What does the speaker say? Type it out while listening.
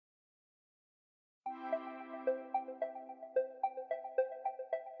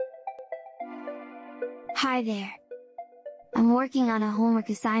Hi there! I'm working on a homework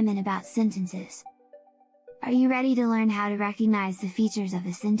assignment about sentences. Are you ready to learn how to recognize the features of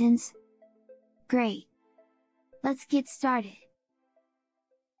a sentence? Great! Let's get started!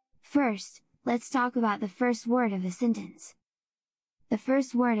 First, let's talk about the first word of a sentence. The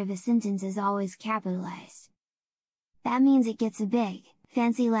first word of a sentence is always capitalized. That means it gets a big,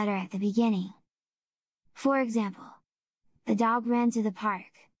 fancy letter at the beginning. For example, the dog ran to the park.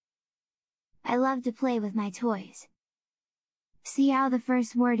 I love to play with my toys. See how the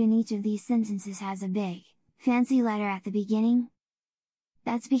first word in each of these sentences has a big, fancy letter at the beginning?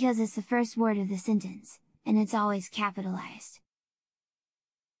 That's because it's the first word of the sentence, and it's always capitalized.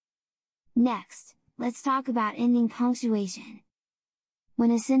 Next, let's talk about ending punctuation.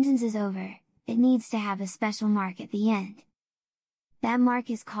 When a sentence is over, it needs to have a special mark at the end. That mark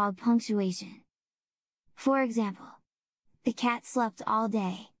is called punctuation. For example, the cat slept all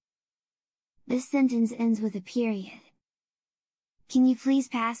day. This sentence ends with a period. Can you please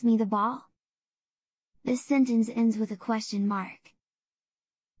pass me the ball? This sentence ends with a question mark.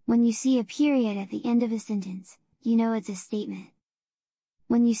 When you see a period at the end of a sentence, you know it's a statement.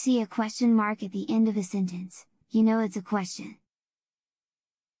 When you see a question mark at the end of a sentence, you know it's a question.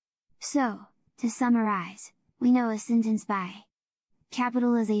 So, to summarize, we know a sentence by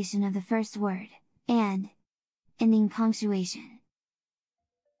capitalization of the first word, and ending punctuation.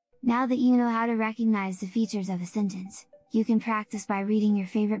 Now that you know how to recognize the features of a sentence, you can practice by reading your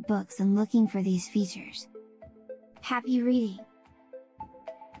favorite books and looking for these features. Happy reading!